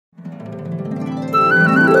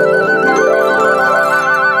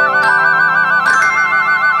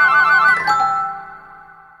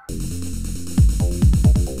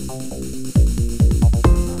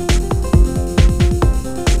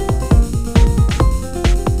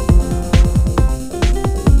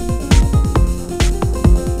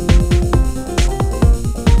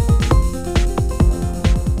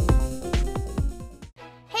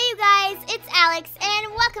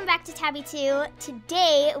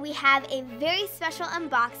Today we have a very special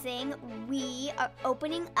unboxing. We are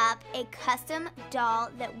opening up a custom doll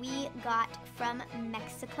that we got from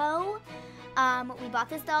Mexico. We bought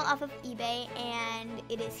this doll off of eBay and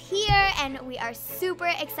it is here, and we are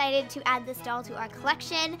super excited to add this doll to our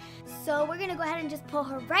collection. So we're gonna go ahead and just pull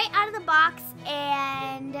her right out of the box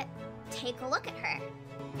and take a look at her.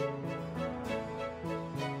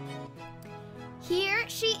 Here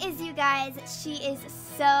she is, you guys. She is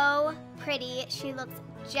so pretty. She looks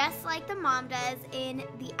just like the mom does in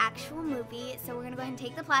the actual movie. So we're gonna go ahead and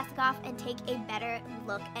take the plastic off and take a better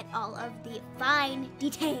look at all of the fine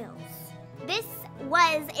details. This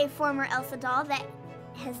was a former Elsa doll that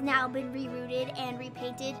has now been rerouted and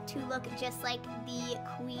repainted to look just like the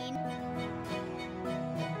queen.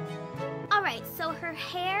 Alright, so her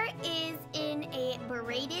hair is in a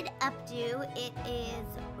braided updo. It is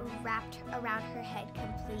wrapped around her head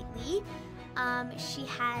completely. She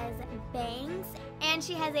has bangs and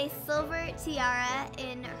she has a silver tiara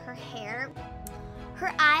in her hair.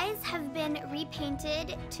 Her eyes have been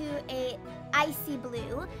repainted to a icy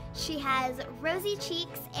blue. She has rosy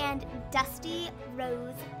cheeks and dusty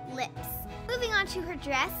rose lips. Moving on to her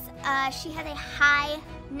dress, she has a high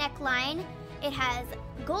neckline. It has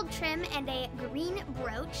gold trim and a green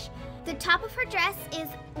brooch. The top of her dress is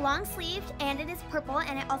long sleeved and it is purple,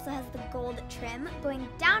 and it also has the gold trim. Going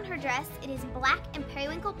down her dress, it is black and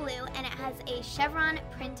periwinkle blue, and it has a chevron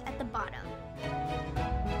print at the bottom.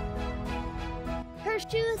 Her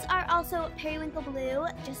shoes are also periwinkle blue,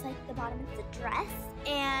 just like the bottom of the dress,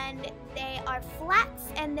 and they are flats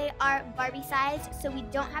and they are Barbie sized, so we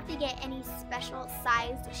don't have to get any special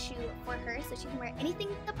sized shoe for her, so she can wear anything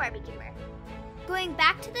the Barbie can wear. Going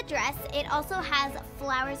back to the dress, it also has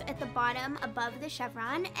flowers at the bottom above the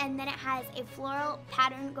chevron, and then it has a floral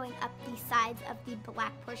pattern going up the sides of the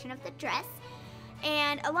black portion of the dress.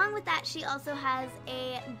 And along with that, she also has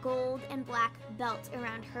a gold and black belt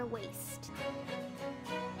around her waist.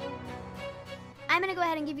 I'm gonna go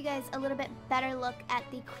ahead and give you guys a little bit better look at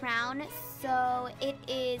the crown. So it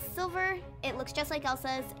is silver, it looks just like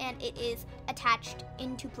Elsa's, and it is attached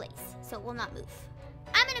into place, so it will not move.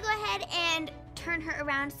 I'm gonna go ahead and turn her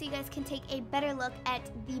around so you guys can take a better look at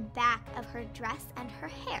the back of her dress and her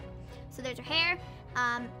hair. So there's her hair.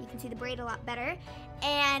 You can see the braid a lot better.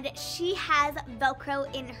 And she has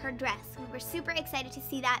Velcro in her dress. We were super excited to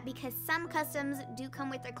see that because some customs do come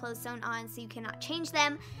with their clothes sewn on, so you cannot change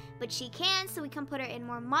them, but she can, so we can put her in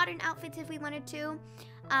more modern outfits if we wanted to.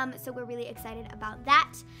 So we're really excited about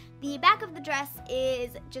that. The back of the dress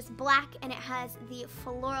is just black and it has the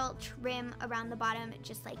floral trim around the bottom,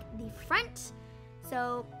 just like the front.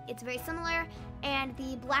 So it's very similar, and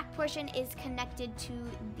the black portion is connected to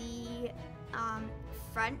the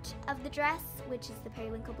front of the dress, which is the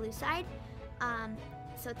periwinkle blue side.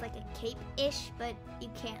 So it's like a cape-ish, but you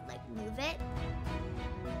can't like move it.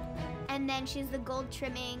 And then she has the gold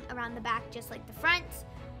trimming around the back, just like the front.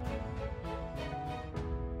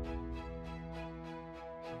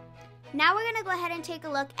 Now we're gonna go ahead and take a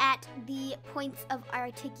look at the points of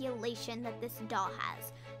articulation that this doll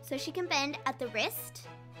has. So she can bend at the wrist,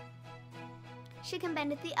 she can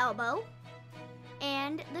bend at the elbow,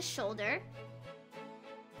 and the shoulder.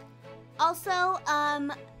 Also,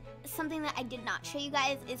 something that I did not show you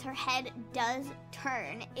guys is her head does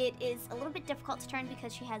turn. It is a little bit difficult to turn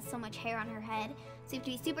because she has so much hair on her head, so you have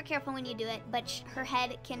to be super careful when you do it, but her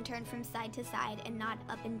head can turn from side to side and not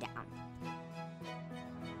up and down.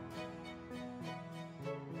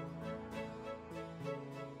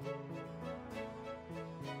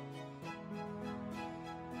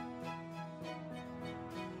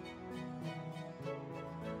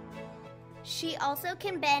 She also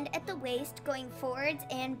can bend at the waist, going forwards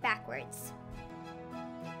and backwards.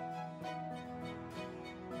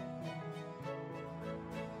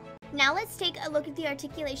 Now let's take a look at the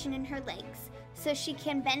articulation in her legs. So she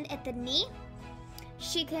can bend at the knee,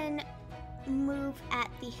 she can move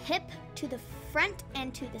at the hip to the front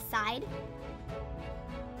and to the side,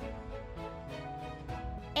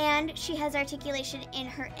 and she has articulation in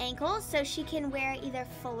her ankles, so she can wear either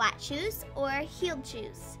flat shoes or heeled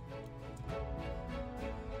shoes.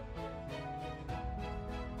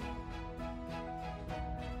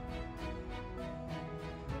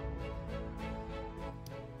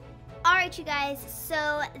 Alright, you guys,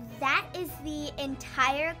 so that is the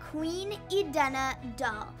entire Queen Iduna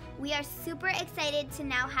doll. We are super excited to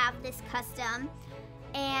now have this custom,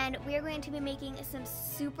 and we're going to be making some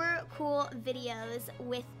super cool videos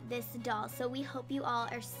with this doll. So we hope you all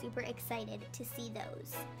are super excited to see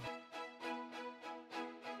those.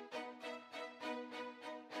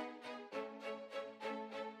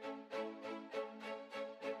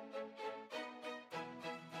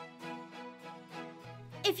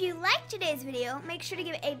 If you liked today's video, make sure to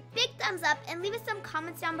give it a big thumbs up and leave us some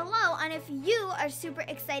comments down below on if you are super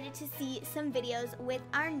excited to see some videos with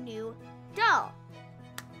our new doll.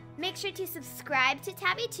 Make sure to subscribe to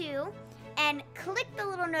Tabby too and click the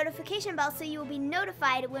little notification bell so you will be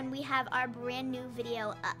notified when we have our brand new video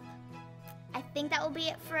up. I think that will be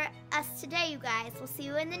it for us today, you guys. We'll see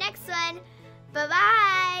you in the next one.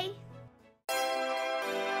 Bye-bye.